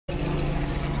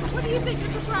What do you think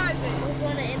the surprise is? We're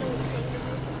going to Animal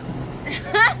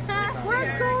Kingdom.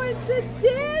 We're going to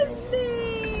Disney!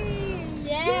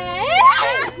 Yay!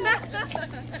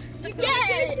 You going to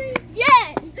Disney?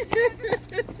 Yay!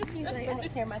 He's like, I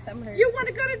don't care, my thumb hurts. You want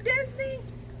to go to Disney?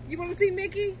 You want to see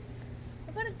Mickey?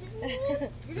 We're going to Disney.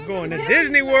 We're going to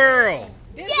Disney World.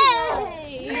 Disney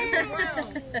Yay! Disney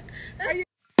World. Are you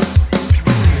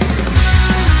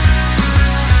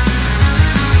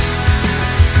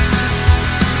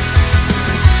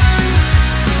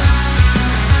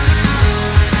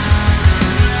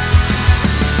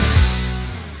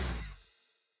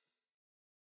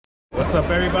What's up,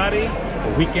 everybody?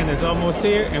 The weekend is almost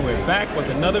here and we're back with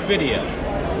another video.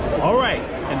 Alright,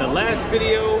 in the last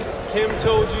video, Kim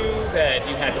told you that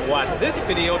you had to watch this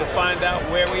video to find out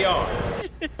where we are.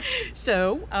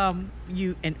 So,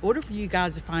 in order for you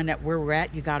guys to find out where we're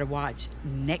at, you got to watch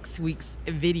next week's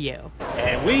video.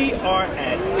 And we are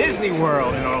at Disney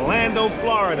World in Orlando,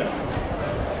 Florida.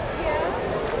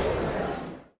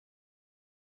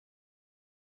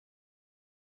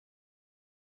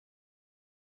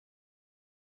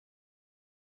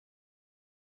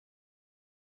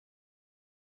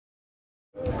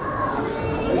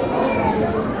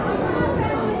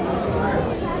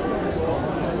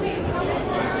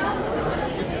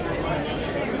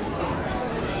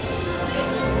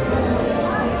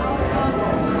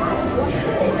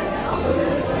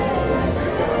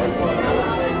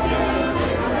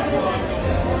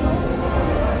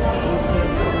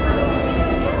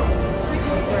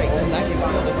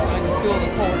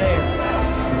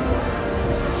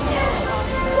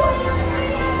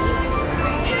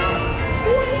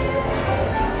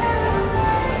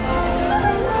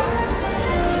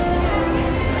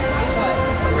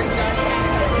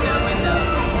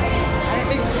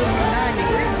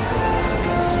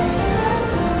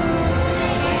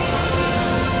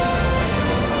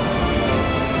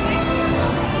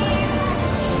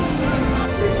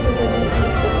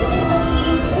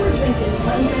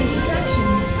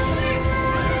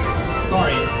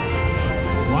 Sorry.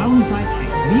 While inside,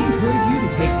 we encourage you to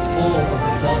take all of the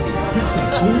selfies.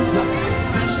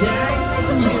 Hashtag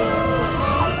from you.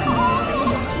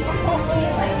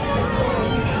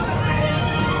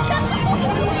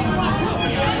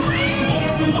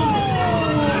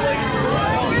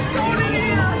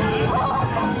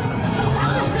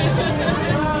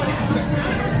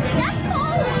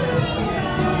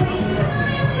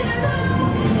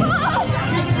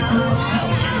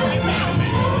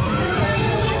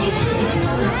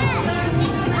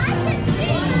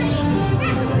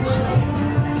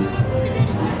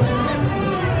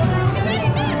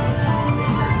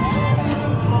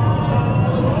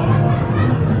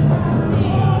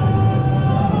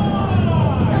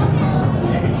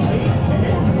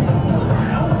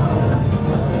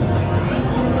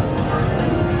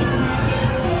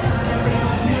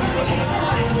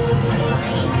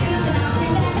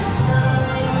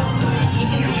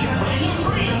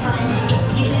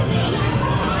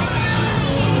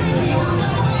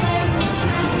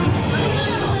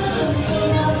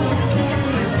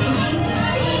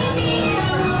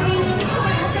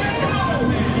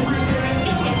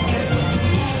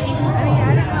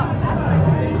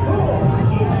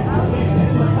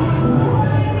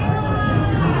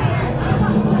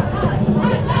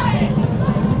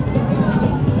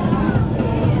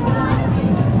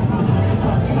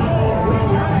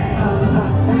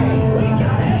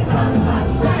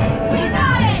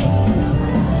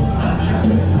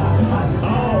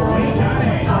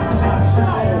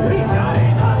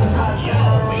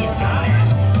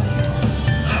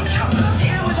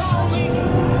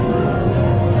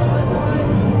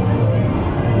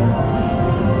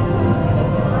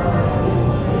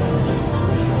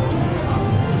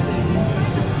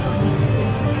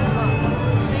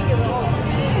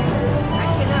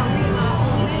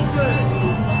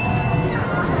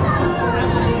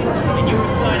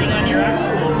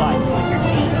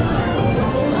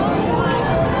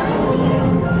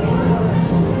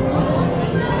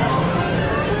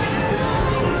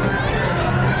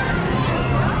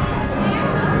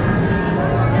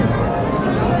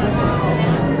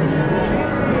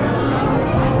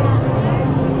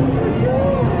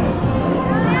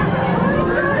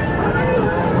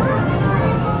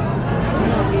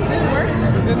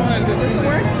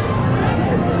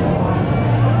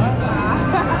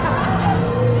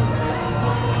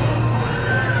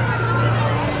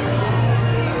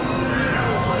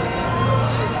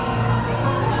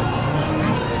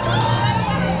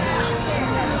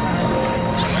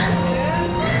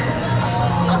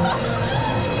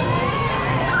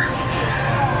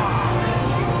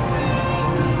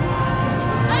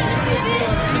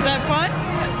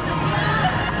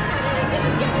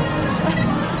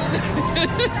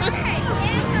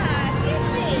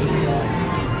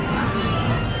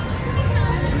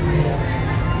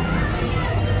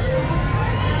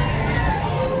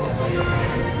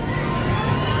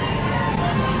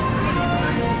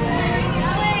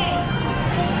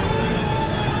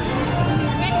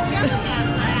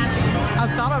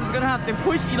 Grandma's gonna have to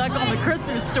push you like on the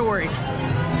Christmas Story.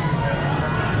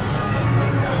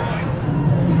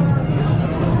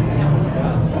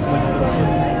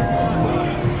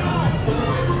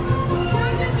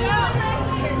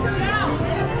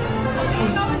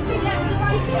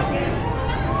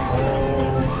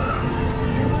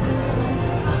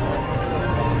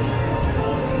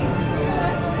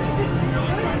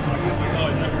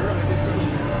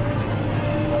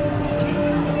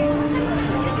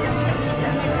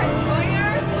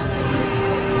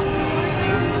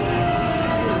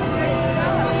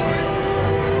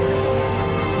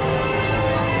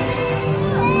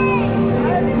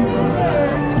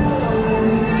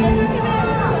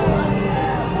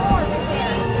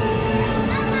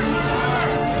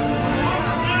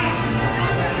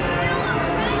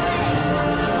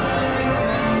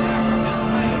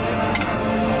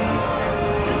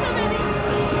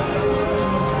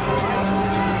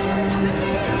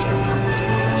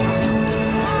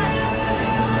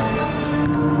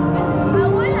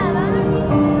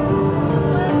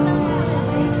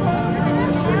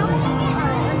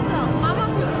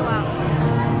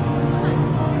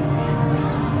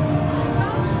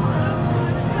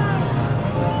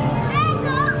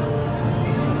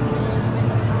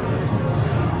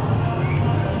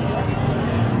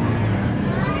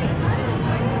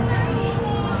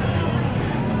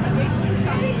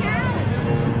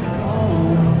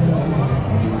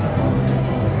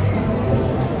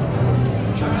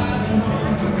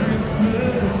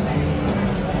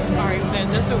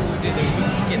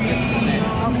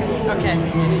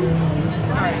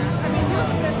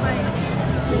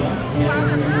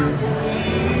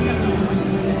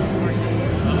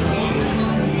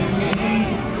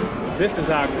 This is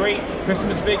our great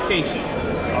Christmas vacation.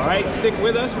 All right, stick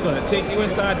with us. We're gonna take you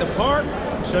inside the park,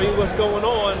 show you what's going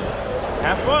on.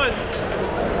 Have fun.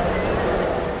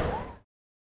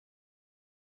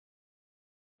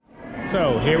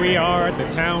 So here we are at the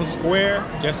town square,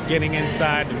 just getting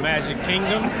inside the Magic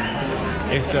Kingdom.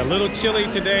 It's a little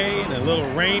chilly today and a little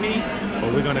rainy,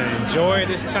 but we're gonna enjoy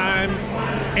this time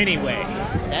anyway.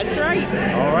 That's right.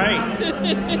 All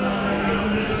right.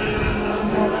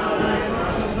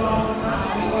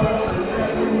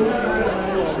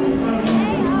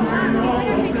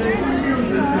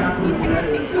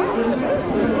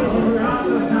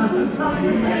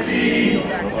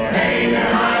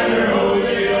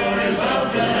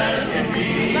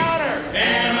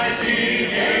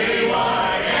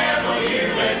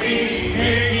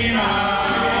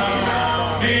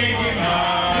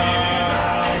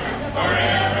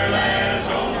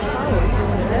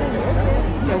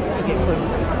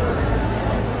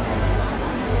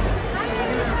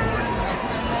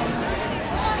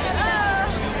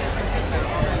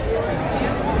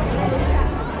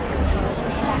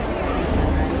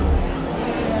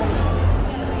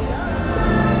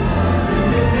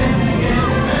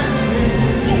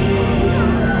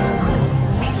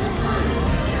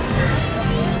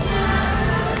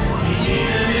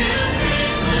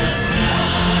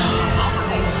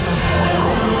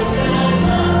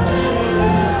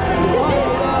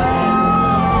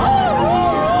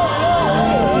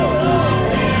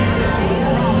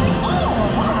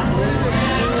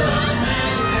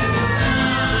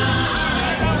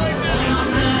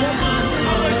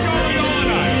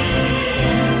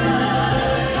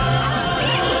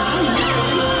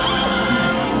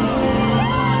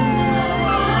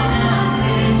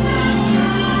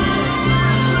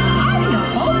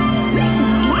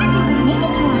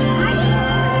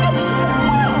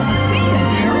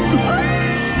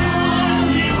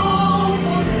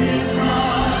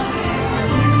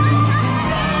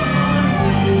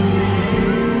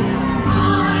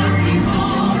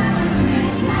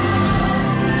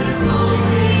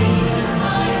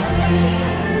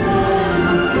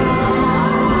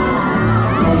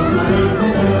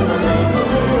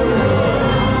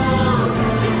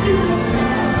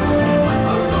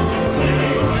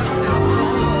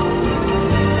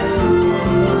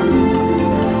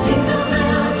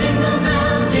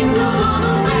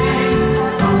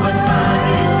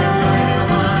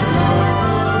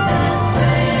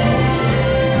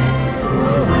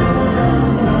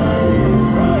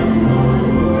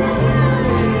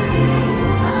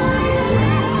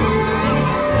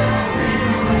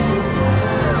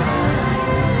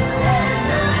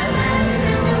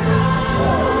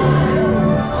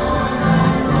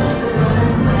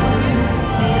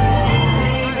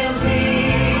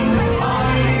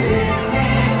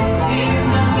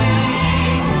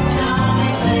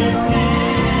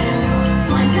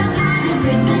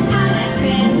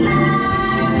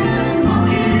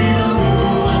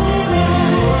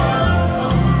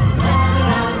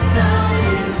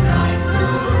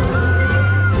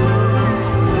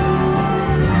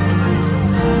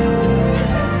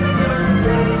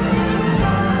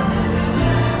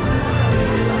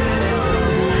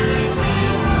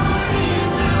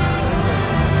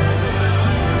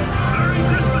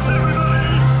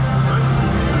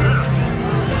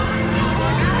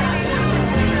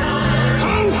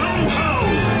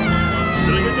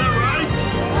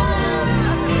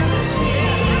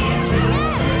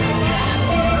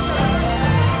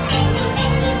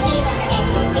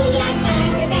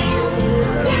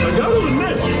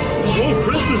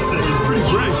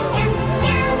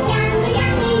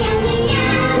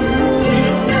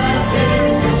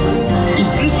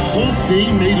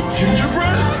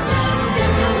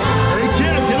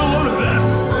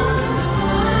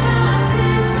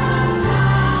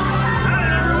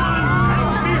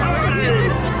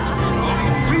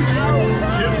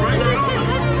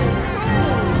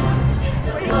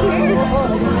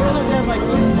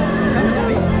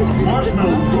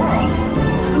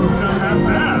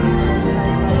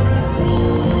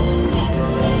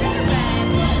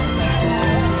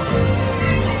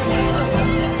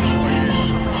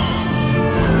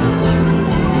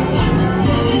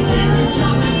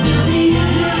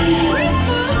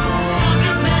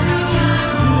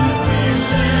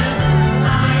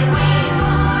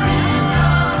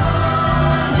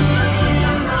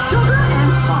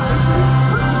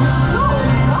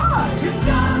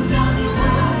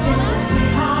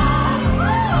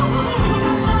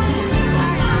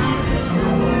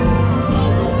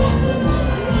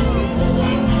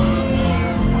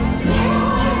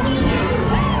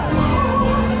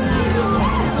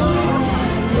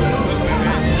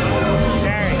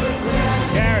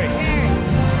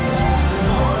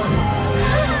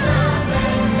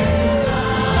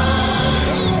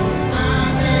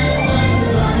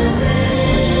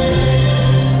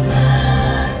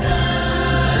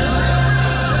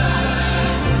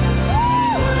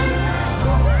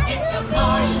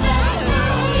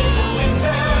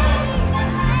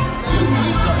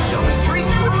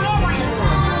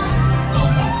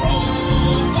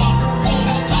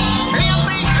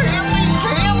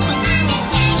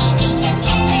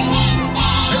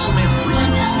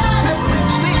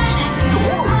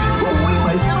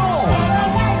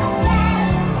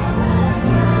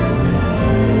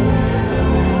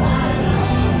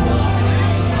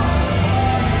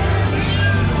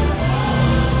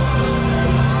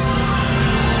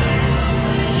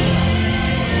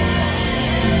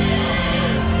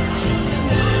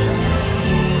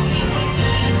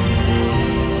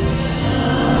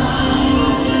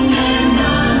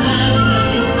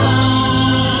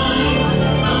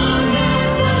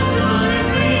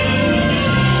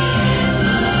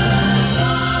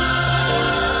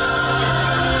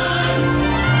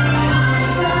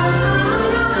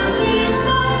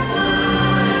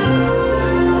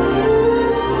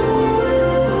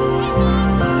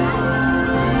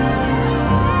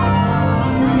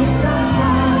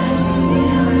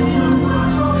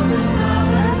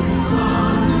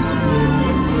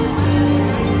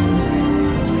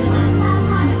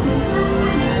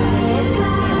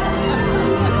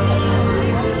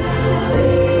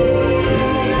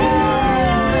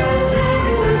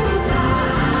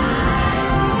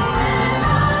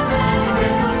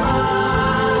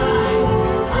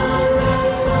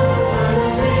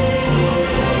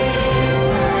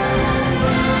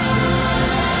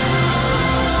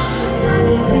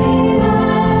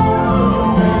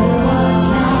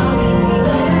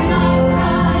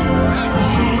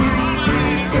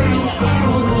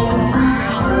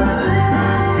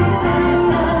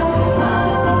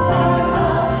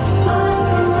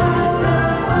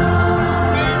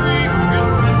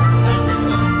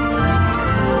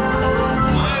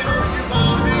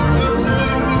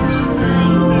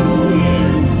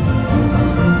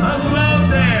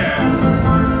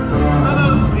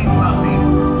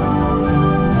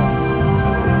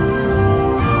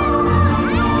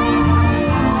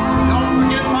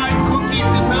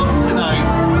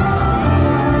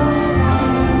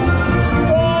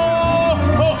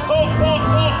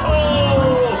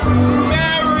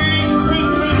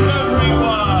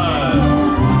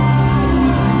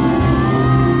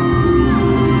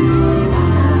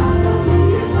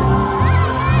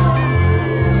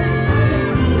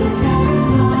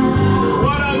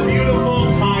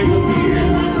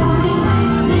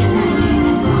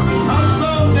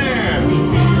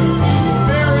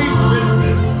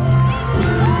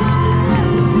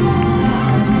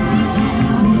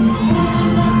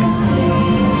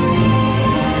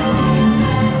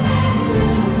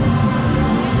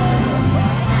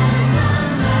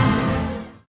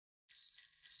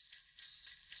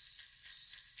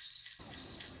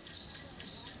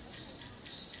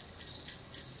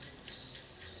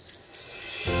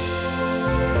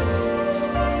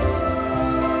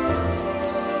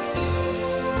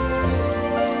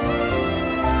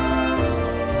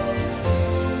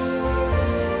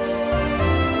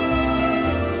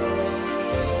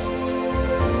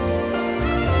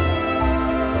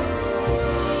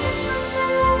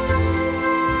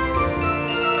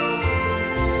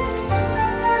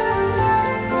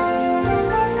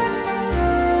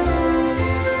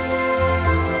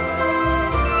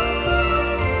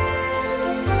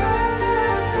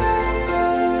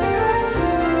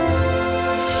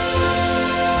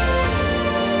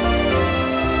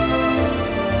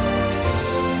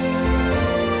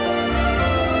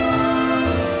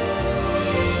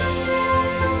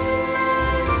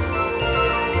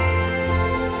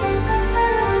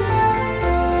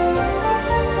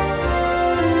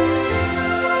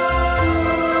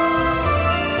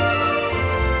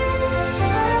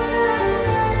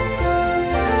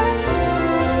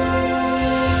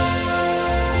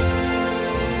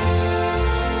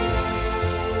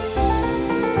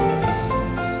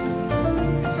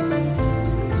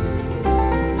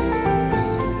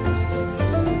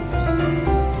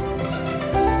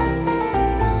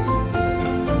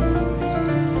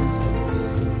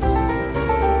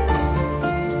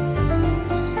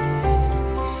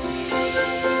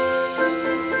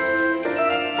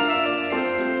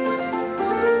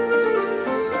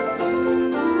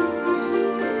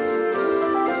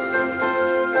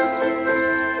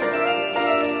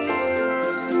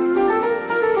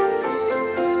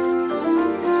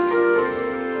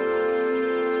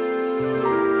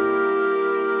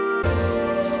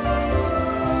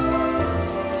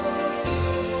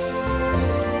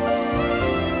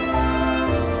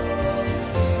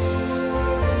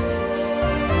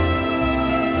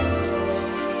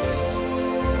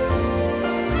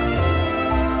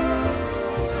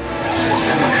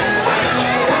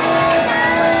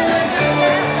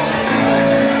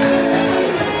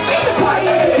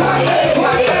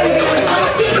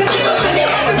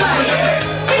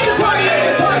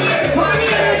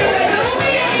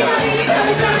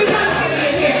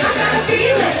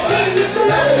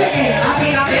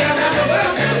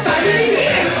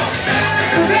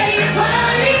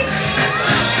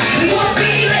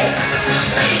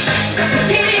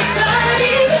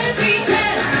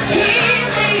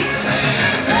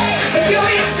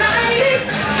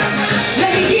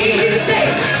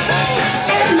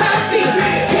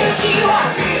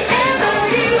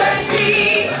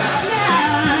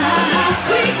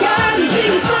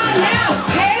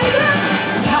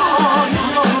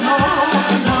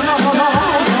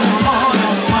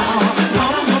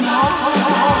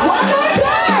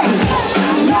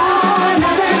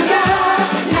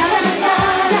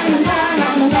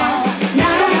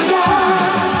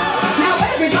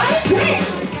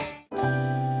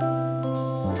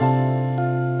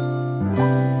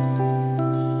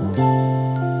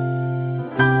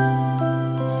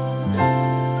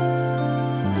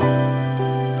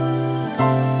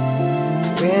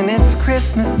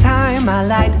 Christmas time, I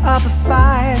light up a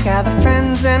fire, gather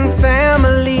friends and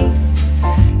family,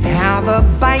 have a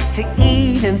bite to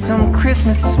eat and some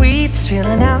Christmas sweets,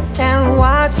 chilling out and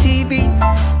watch TV,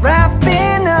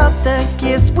 wrapping up the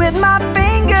gifts with my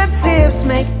fingertips,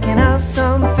 making up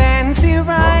some fancy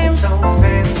rhymes. So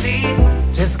fancy.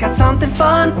 Just got something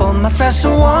fun for my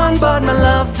special one, but my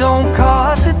love don't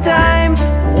cost a dime.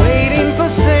 Waiting for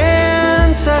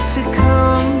Santa to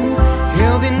come,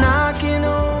 he'll be knocking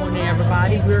on. Good morning,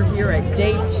 everybody. We're here at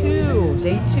day two,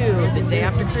 the day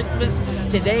after Christmas.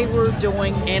 Today we're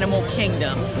doing Animal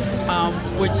Kingdom,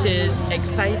 which is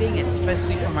exciting,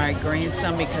 especially for my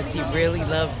grandson because he really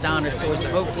loves dinosaurs. So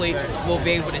hopefully we'll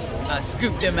be able to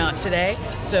scoop them out today.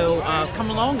 So come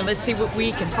along and let's see what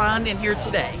we can find in here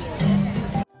today.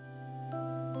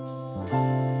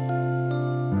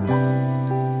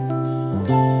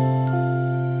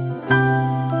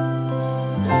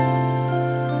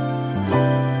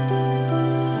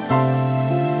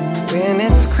 When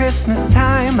it's Christmas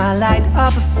time, I light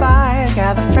up a fire,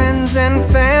 gather friends and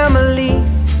family,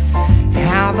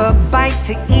 have a bite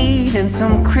to eat and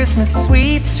some Christmas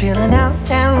sweets, chilling out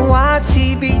and watch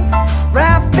TV,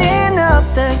 wrapping up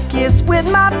the gifts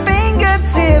with my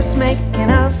fingertips, making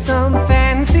up some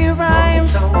fancy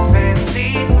rhymes. So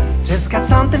fancy. Just got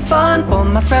something fun for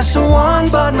my special one,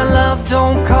 but my love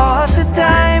don't cost a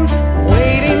dime.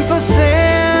 Waiting for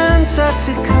Santa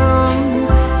to come,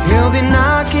 he'll be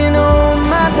knocking on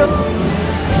my door.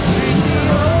 Treat the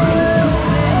old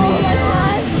and the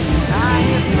young. I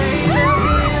hear sleigh bells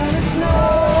in the snow,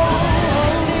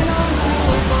 holding on to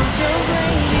a bunch of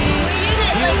reindeer.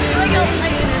 He'll be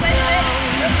making his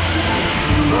rounds,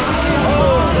 working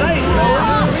hard for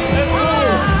every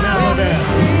year. When the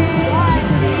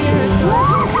Christmas spirits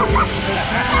are the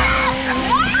town.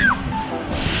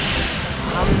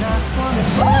 I'm not one of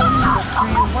them, the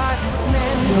three wisest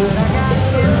men, but I got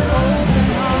an open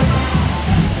heart.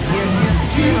 If you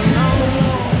feel alone,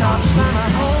 just stop by my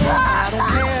home. I don't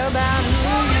care about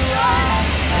who you are.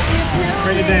 If you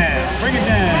Bring it down, bring it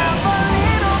down. have a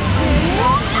little sing,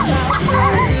 talking about the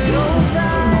good old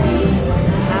times,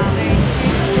 how they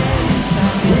did them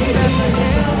back in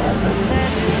Bethlehem.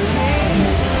 Legend came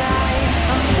to life.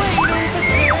 I'm waiting for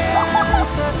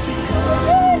Santa to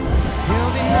come.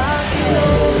 He'll be knocking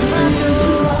on my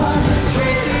door.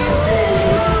 Treat the old.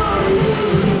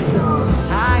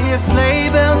 I hear sleigh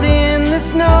bells in the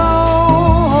snow,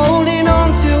 holding on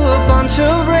to a bunch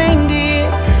of reindeer.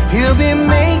 He'll be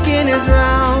making his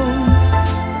rounds,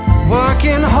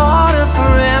 working harder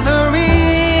for every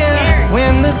year.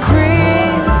 When the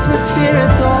Christmas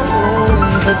spirit's all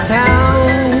over town.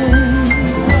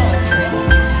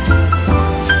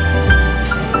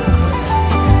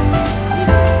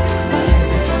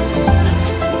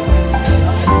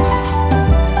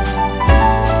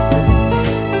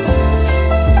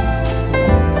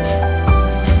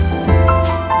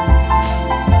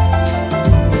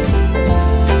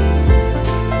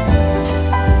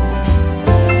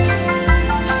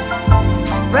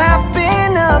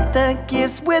 Wrapping up the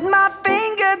gifts with my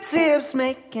fingertips,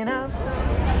 making up some.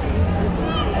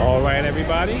 All right,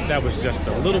 everybody, that was just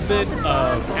a little bit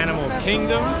of Animal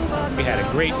Kingdom. We had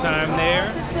a great time there.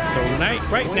 So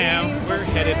right now, we're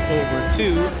headed over to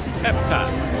Epcot.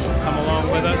 So come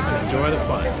along with us and enjoy the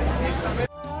fun.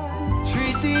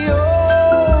 Treat the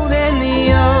old and the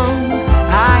young.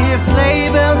 I hear sleigh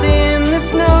bells in the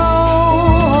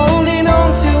snow, holding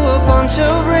on to a bunch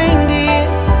of reindeer.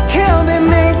 He'll be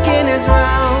making his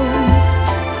rounds,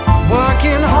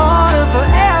 working harder for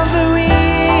every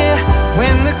year.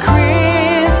 When the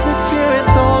Christmas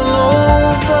spirit's all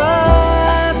over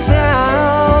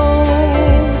town,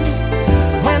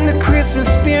 when the Christmas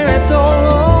spirit's all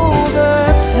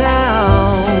over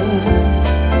town,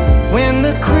 when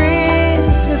the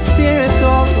Christmas spirit's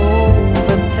all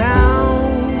over town.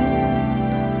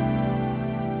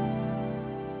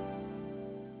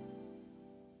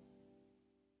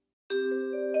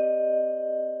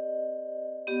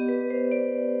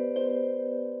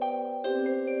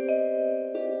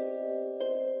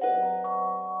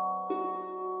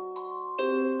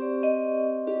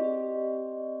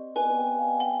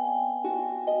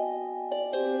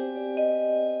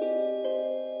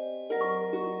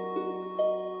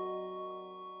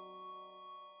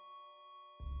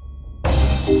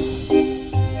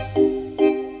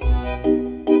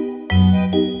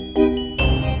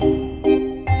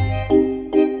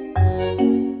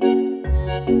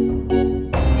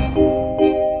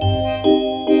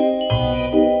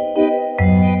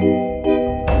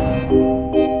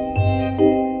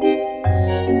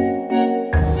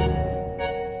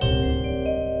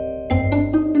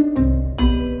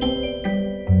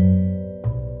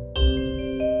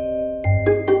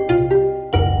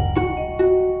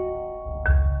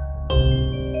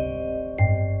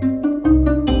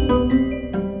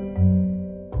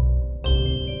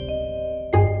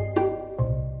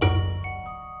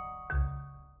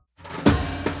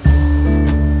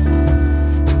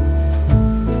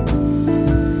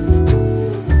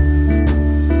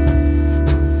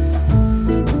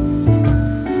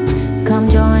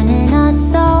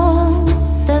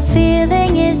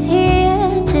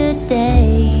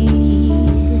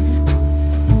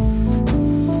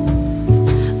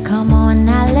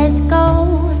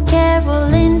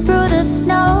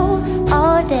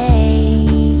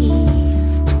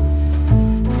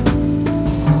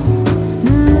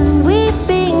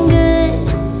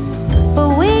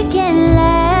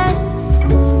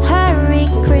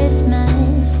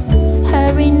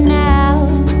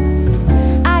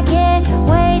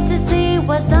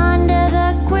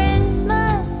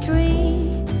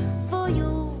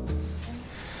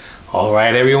 All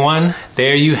right, everyone,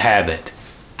 there you have it.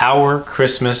 Our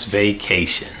Christmas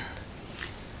vacation.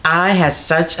 I had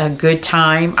such a good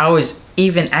time. I was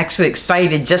even actually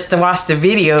excited just to watch the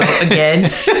video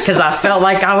again because I felt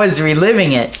like I was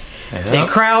reliving it. Yep.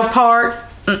 The crowd part,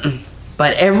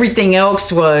 but everything else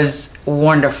was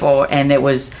wonderful, and it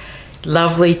was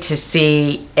lovely to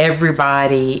see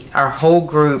everybody, our whole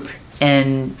group,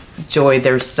 enjoy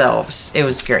themselves. It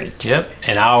was great. Yep,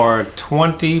 in our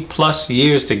 20+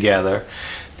 years together,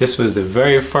 this was the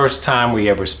very first time we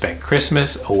ever spent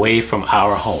Christmas away from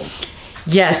our home.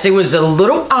 Yes, it was a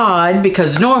little odd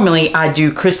because normally I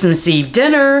do Christmas Eve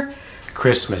dinner,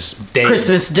 Christmas Day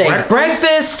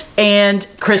breakfast, and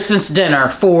Christmas dinner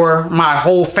for my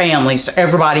whole family. So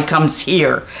everybody comes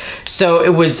here. So it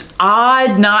was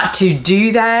odd not to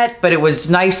do that, but it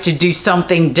was nice to do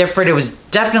something different. It was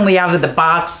definitely out of the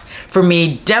box for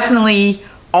me. Definitely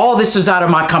all this was out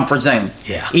of my comfort zone.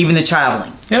 Yeah. Even the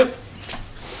traveling. Yep.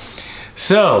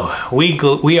 So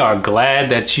we are glad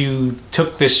that you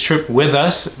took this trip with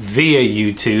us via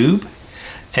YouTube,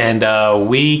 and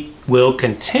we will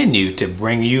continue to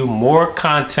bring you more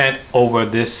content over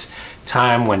this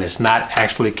time when it's not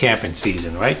actually camping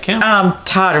season, right, Kim? I'm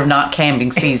tired of not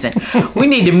camping season. We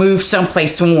need to move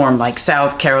someplace warm like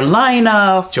South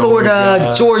Carolina,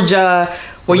 Florida, Georgia,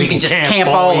 where you can just camp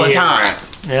all the time.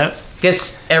 Yep.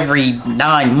 Guess every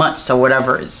 9 months or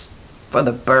whatever is for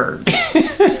the birds.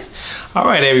 All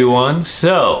right, everyone.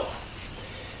 So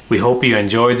we hope you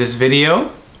enjoyed this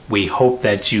video. We hope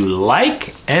that you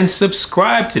like and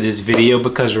subscribe to this video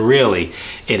because really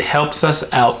it helps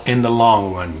us out in the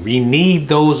long run. We need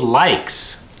those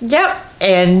likes. Yep.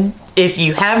 And if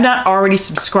you have not already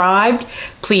subscribed,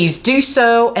 please do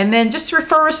so. And then just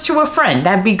refer us to a friend.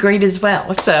 That'd be great as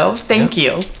well. So thank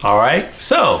you. All right.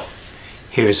 So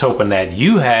here's hoping that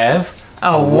you have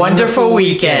a wonderful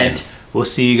weekend. We'll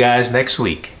see you guys next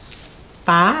week.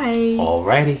 Bye. All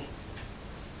righty.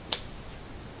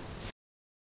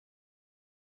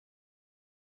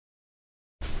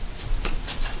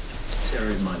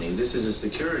 Money. This is a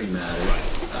security matter.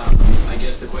 I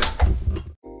guess the question.